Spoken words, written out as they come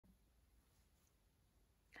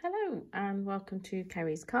Hello and welcome to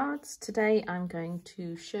Kerry's Cards. Today I'm going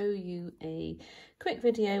to show you a quick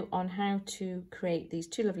video on how to create these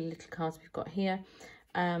two lovely little cards we've got here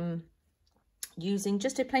using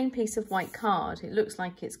just a plain piece of white card. It looks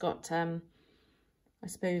like it's got I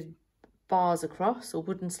suppose bars across or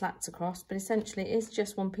wooden slats across, but essentially it is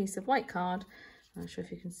just one piece of white card. I'm not sure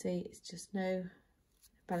if you can see, it's just no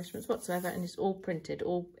embellishments whatsoever and it's all printed,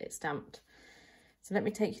 it's stamped. So let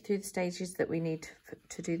me take you through the stages that we need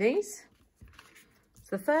to do these.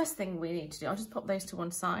 So the first thing we need to do, I'll just pop those to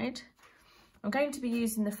one side. I'm going to be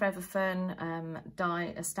using the Forever Fern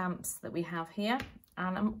die stamps that we have here.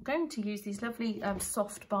 And I'm going to use these lovely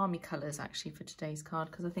soft balmy colours actually for today's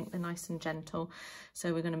card because I think they're nice and gentle.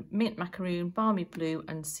 So we're going to mint macaroon, balmy blue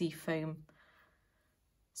and sea foam,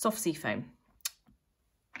 soft sea foam.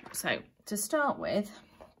 So to start with,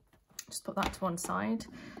 just put that to one side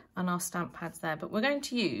and our stamp pads there, but we're going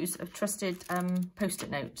to use a trusted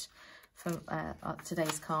post-it note for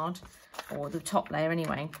today's card, or the top layer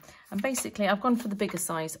anyway. And basically I've gone for the bigger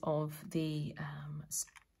size of the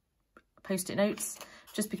post-it notes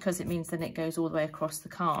just because it means then it goes all the way across the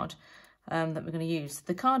card that we're going to use.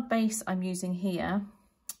 The card base I'm using here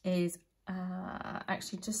is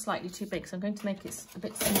actually just slightly too big, so I'm going to make it a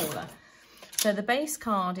bit smaller. So the base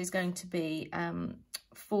card is going to be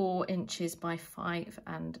 4 inches by 5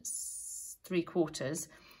 3/4.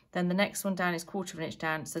 Then the next one down is 1/4 of an inch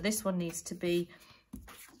down. So this one needs to be,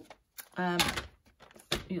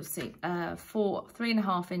 you'll see,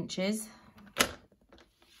 3.5 inches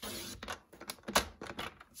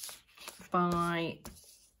by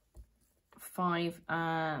 5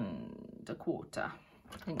 1/4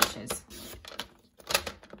 inches.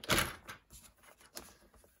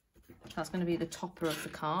 That's going to be the topper of the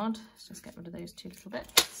card. Let's just get rid of those two little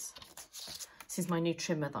bits. This is my new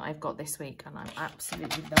trimmer that I've got this week and I'm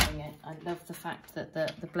absolutely loving it. I love the fact that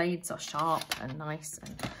the blades are sharp and nice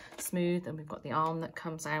and smooth, and we've got the arm that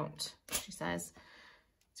comes out, she says.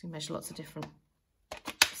 So you measure lots of different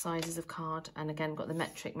sizes of card, and again we've got the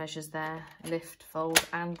metric measures there, lift, fold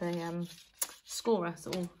and the scorer.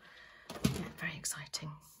 So all very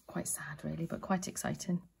exciting. Quite sad really, but quite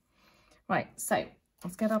exciting. Right, so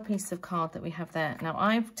let's get our piece of card that we have there. Now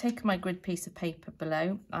I've taken my grid piece of paper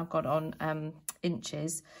below. I've got on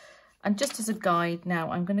inches, and just as a guide now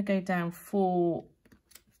I'm going to go down four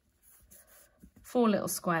little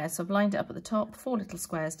squares. So I've lined it up at the top, 4 little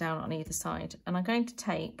squares down on either side, and I'm going to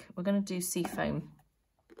take, we're going to do sea foam,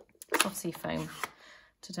 soft sea foam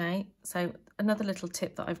today. So another little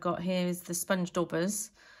tip that I've got here is the sponge daubers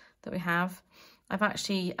that we have. I've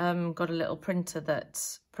actually got a little printer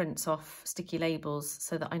that prints off sticky labels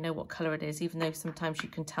so that I know what colour it is, even though sometimes you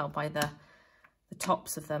can tell by the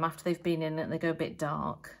tops of them after they've been in and they go a bit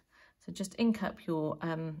dark. So just ink up your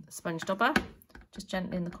sponge dauber, just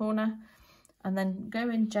gently in the corner, and then go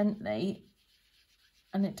in gently,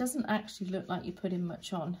 and it doesn't actually look like you're putting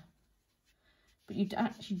much on, but you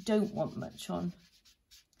actually don't want much on,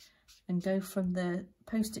 and go from the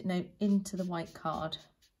post-it note into the white card.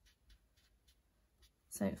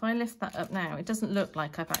 So if I lift that up now, it doesn't look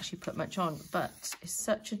like I've actually put much on, but it's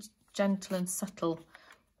such a gentle and subtle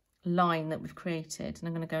line that we've created. And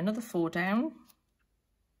I'm going to go another 4 down.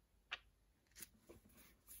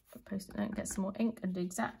 Put post-it note, get some more ink and do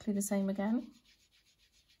exactly the same again.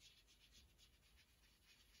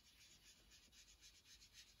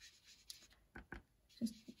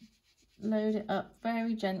 Just load it up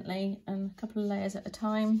very gently and a couple of layers at a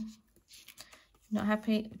time. Not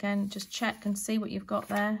happy, again, just check and see what you've got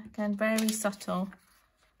there. Again, very subtle.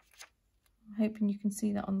 I'm hoping you can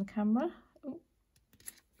see that on the camera. Ooh,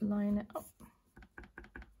 line it up.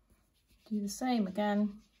 Do the same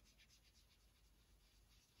again.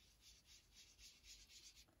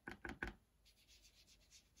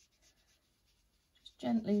 Just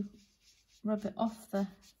gently rub it off the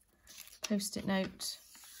post-it note.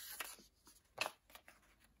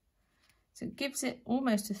 So it gives it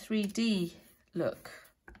almost a 3D look,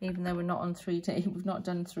 even though we're not on 3D, we've not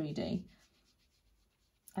done 3D.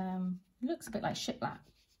 Looks a bit like shiplap.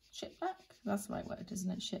 Shiplap? That's the right word, isn't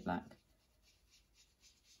it? Shiplap.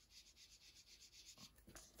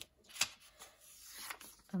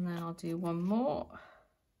 And then I'll do one more.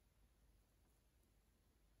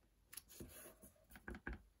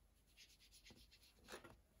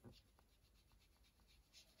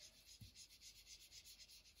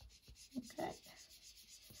 Okay.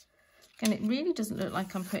 And it really doesn't look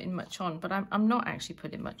like I'm putting much on, but I'm not actually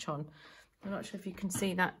putting much on. I'm not sure if you can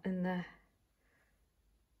see that in the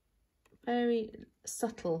very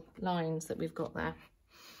subtle lines that we've got there.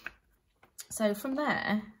 So from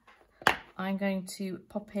there, I'm going to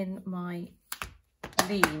pop in my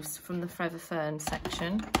leaves from the Forever Fern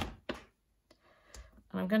section.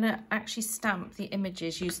 And I'm going to actually stamp the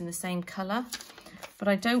images using the same colour, but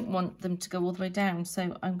I don't want them to go all the way down.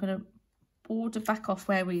 So I'm going to border back off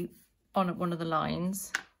where we on at one of the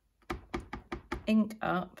lines, ink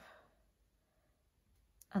up,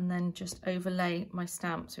 and then just overlay my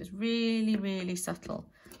stamp. So it's really, really subtle.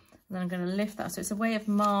 And then I'm going to lift that. So it's a way of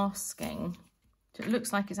masking. So it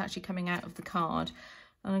looks like it's actually coming out of the card.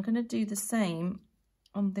 And I'm going to do the same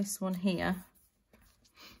on this one here.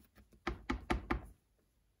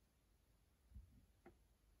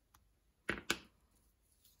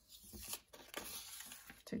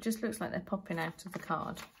 So it just looks like they're popping out of the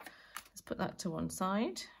card. Let's put that to one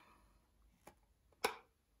side.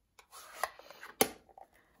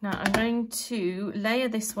 Now I'm going to layer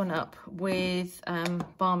this one up with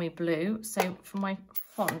Balmy blue. So for my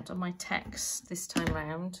font on my text this time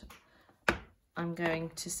round, I'm going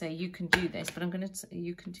to say you can do this, but I'm going to say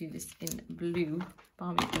you can do this in blue,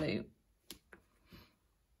 Balmy blue.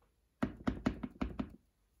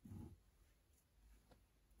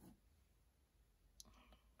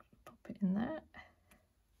 Pop it in there.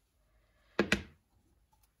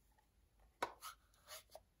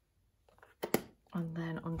 And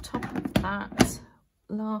then on top of that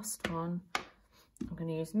last one, I'm going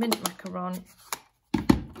to use mint macaron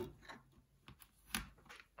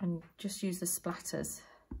and just use the splatters.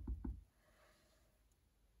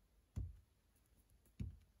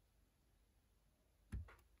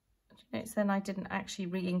 Notice then I didn't actually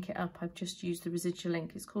re-ink it up, I've just used the residual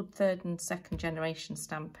ink. It's called 3rd and 2nd generation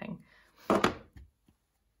stamping.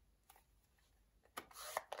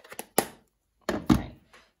 Okay,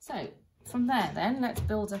 so from there then, let's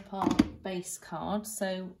build up our base card.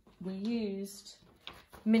 So we used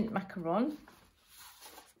mint macaron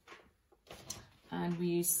and we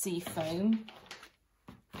used sea foam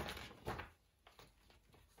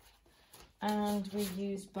and we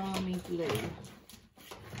used Balmy blue.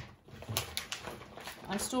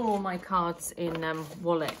 I store all my cards in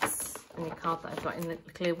wallets, any card that I've got in the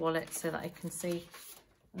clear wallet, so that I can see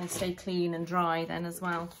and they stay clean and dry then as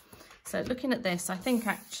well. So looking at this, I think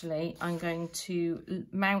actually I'm going to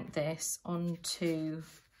mount this onto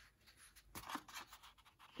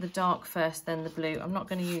the dark first, then the blue. I'm not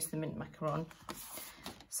going to use the mint macaron.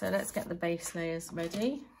 So let's get the base layers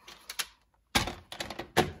ready.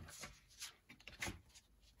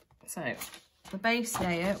 So the base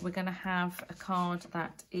layer, we're going to have a card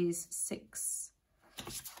that is 6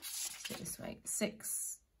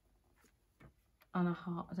 and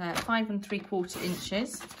 5 3/4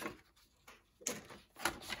 inches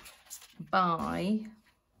by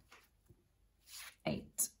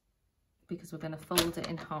 8, because we're going to fold it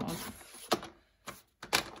in half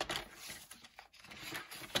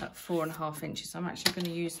at 4.5 inches. So I'm actually going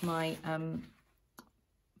to use my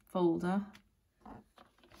folder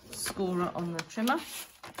scorer on the trimmer.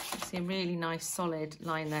 You see a really nice solid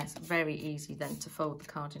line there. It's very easy then to fold the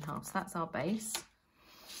card in half. So that's our base.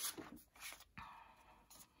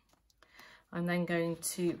 I'm then going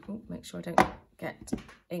to make sure I don't get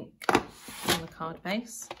ink on the card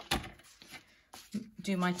base.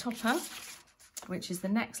 Do my topper, which is the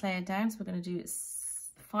next layer down. So we're going to do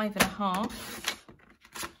 5.5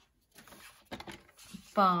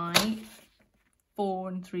 by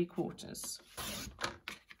 4 3/4.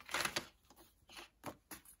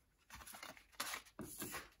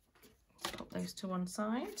 Put those to one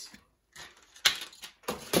side.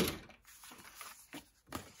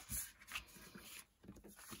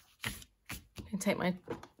 And take my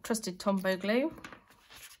trusted Tombow glue.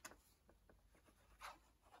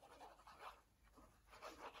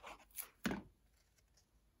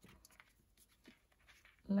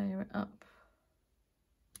 Layer it up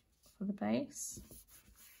for the base.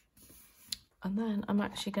 And then I'm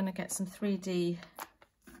actually going to get some 3D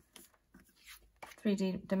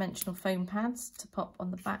dimensional foam pads to pop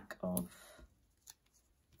on the back of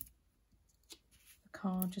the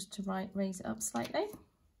card, just to raise it up slightly.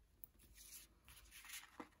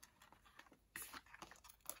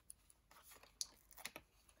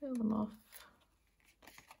 Peel them off,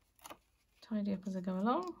 tidy up as I go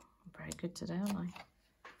along. I'm very good today, aren't I?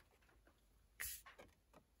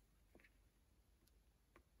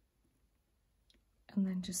 And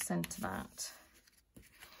then just centre that.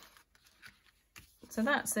 So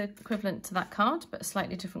that's equivalent to that card, but a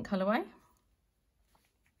slightly different colourway.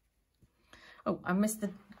 Oh, I missed the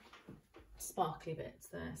sparkly bits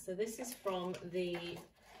there. So this is from the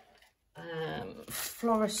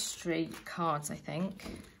floristry cards, I think.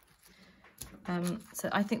 So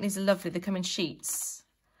I think these are lovely. They come in sheets.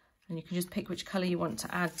 And you can just pick which colour you want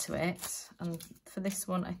to add to it. And for this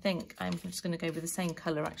one, I think I'm just going to go with the same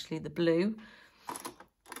colour, actually, the blue.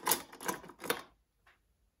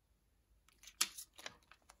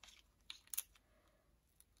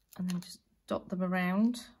 And then just dot them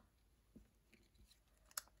around.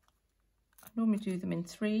 I normally do them in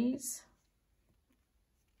 3s.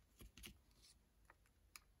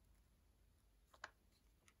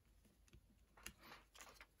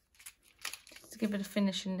 Just to give it a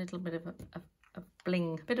finishing little bit of a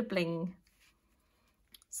bling, bit of bling.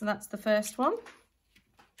 So that's the first one.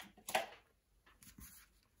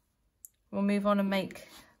 We'll move on and make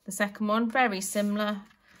the second one. Very similar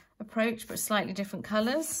approach, but slightly different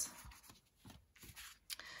colours.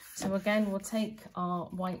 So again, we'll take our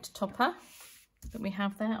white topper that we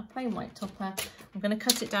have there, a plain white topper. I'm going to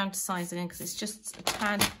cut it down to size again because it's just a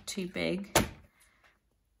tad too big.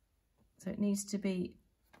 So it needs to be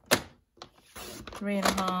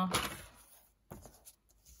 3.5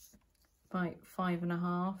 by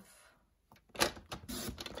 5.5.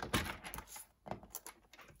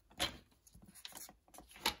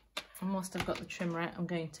 And whilst I've got the trimmer out, I'm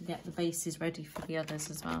going to get the bases ready for the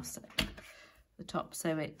others as well. So the top,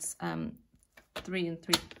 so it's 3 3/4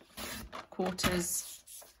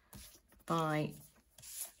 by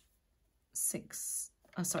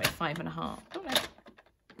 5.5. Oh no.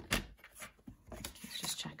 Let's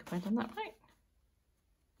just check if I've done that right.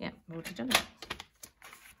 Yeah, I've already done it.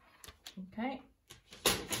 Okay.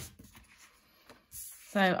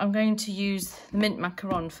 So I'm going to use the mint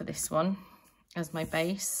macaron for this one as my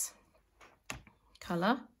base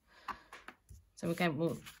colour. So again,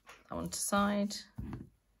 we'll that one to side.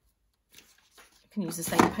 You can use the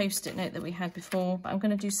same post-it note that we had before, but I'm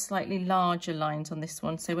going to do slightly larger lines on this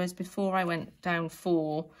one. So whereas before I went down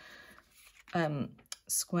 4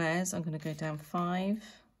 squares, I'm going to go down 5.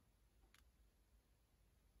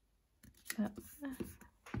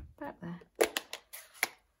 About there.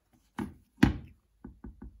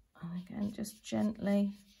 And again, just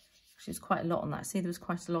gently. Actually, there's quite a lot on that. See, there was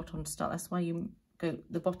quite a lot on to start. That's why you go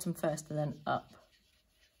the bottom first and then up.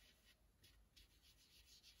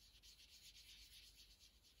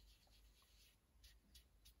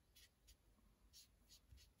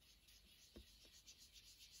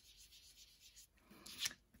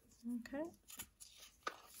 Okay.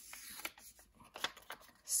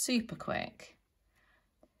 Super quick.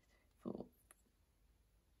 4,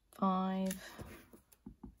 5.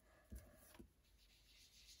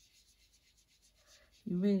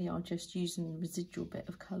 You really are just using the residual bit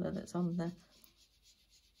of colour that's on the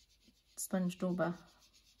sponge dauber.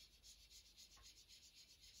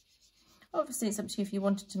 Obviously, it's up to you. If you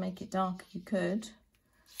wanted to make it darker, you could.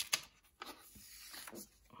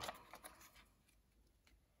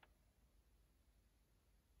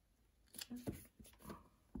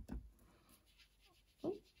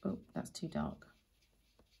 Oh, that's too dark.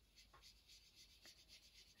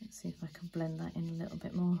 Let's see if I can blend that in a little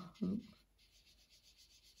bit more. Ooh.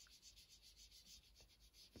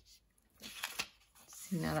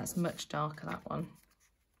 See, now that's much darker, that one.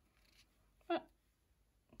 But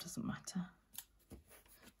it doesn't matter.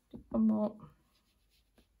 Do one more.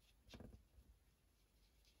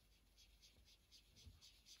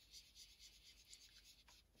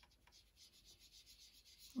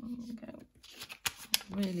 There we go.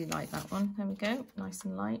 Really like that one. There we go, nice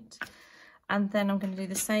and light. And then I'm going to do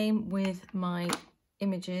the same with my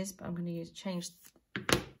images, but I'm going to change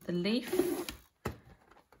the leaf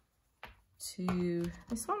to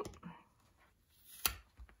this one.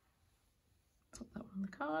 Put that on the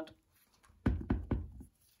card.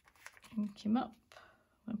 Ink him up.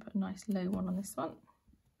 I'm going to put a nice low one on this one.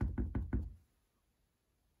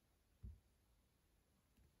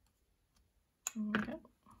 There we go.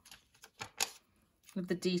 With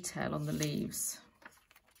the detail on the leaves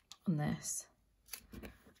on this. I'm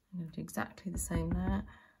going to do exactly the same there.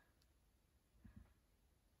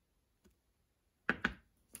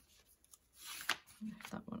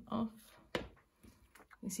 Lift that one off.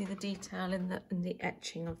 You see the detail in the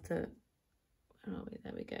etching of the, where are we?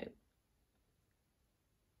 There we go.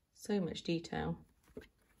 So much detail.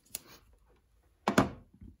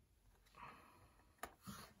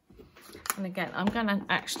 And again, I'm going to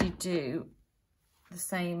actually do the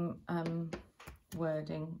same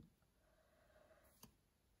wording.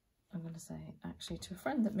 I'm going to say, actually, to a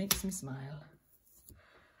friend that makes me smile.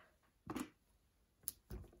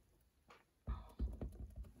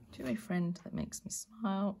 To a friend that makes me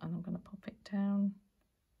smile, and I'm going to pop it down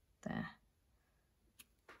there.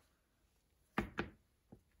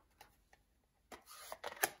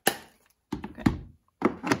 Okay.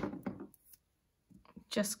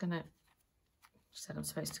 Just going to said I'm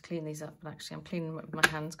supposed to clean these up, but actually I'm cleaning them up with my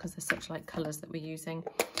hands because they're such light colours that we're using.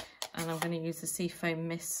 And I'm going to use the Seafoam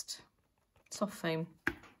Mist Soft Foam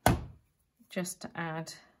just to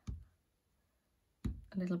add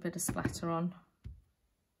a little bit of splatter on.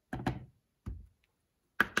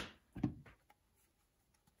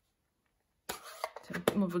 So a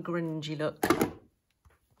bit more of a grungy look.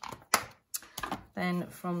 Then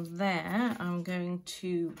from there, I'm going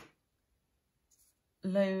to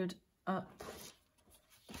load up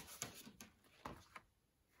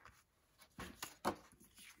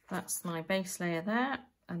that's my base layer there,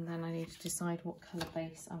 and then I need to decide what colour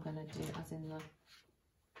base I'm going to do as in the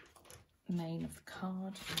main of the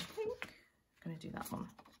card. I think I'm going to do that one.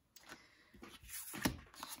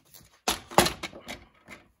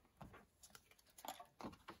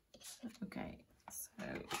 Okay, so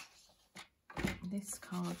this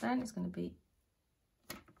card then is going to be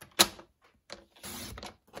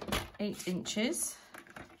 8 inches.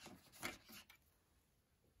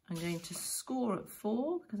 I'm going to score at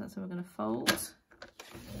 4 because that's how we're going to fold.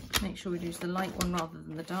 Make sure we use the light one rather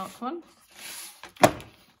than the dark one.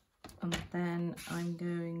 And then I'm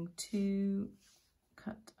going to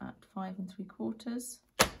cut at 5 3/4.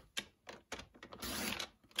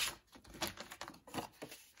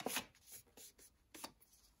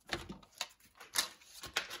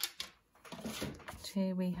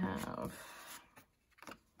 Here we have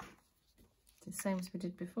the same as we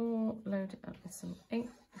did before. Load it up with some ink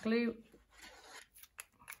glue.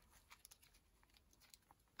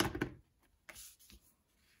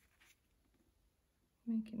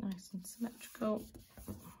 Make it nice and symmetrical.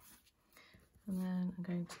 And then I'm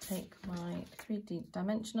going to take my 3D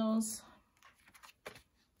dimensionals,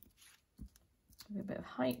 give it a bit of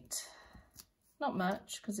height, not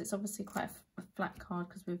much because it's obviously quite a flat card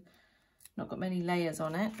because we've not got many layers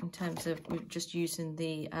on it in terms of we're just using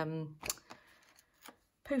the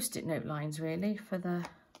post-it note lines really for the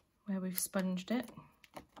where we've sponged it.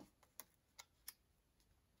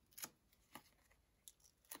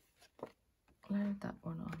 Load that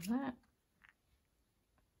one on there.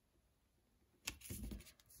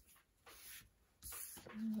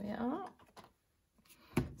 There we are.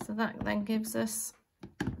 So that then gives us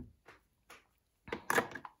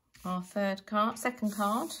our second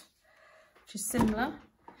card, which is similar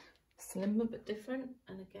but different.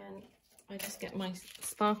 And again, I just get my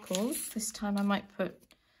sparkles. This time I might put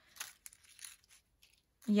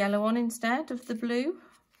yellow on instead of the blue.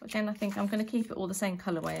 Again, I think I'm going to keep it all the same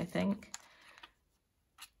colourway, I think.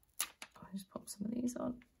 I'll just pop some of these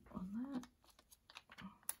on that.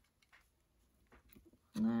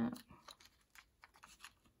 On that.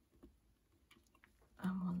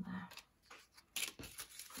 And one there.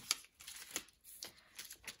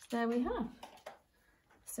 There we have.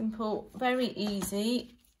 Simple, very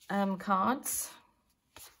easy cards.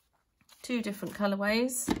 2 different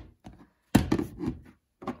colourways.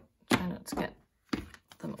 Try not to get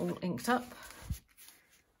them all inked up.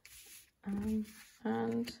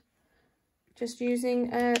 And just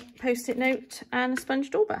using a post-it note and a sponge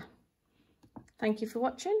dauber. Thank you for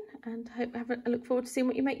watching, and I look forward to seeing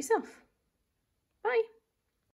what you make yourself. Bye.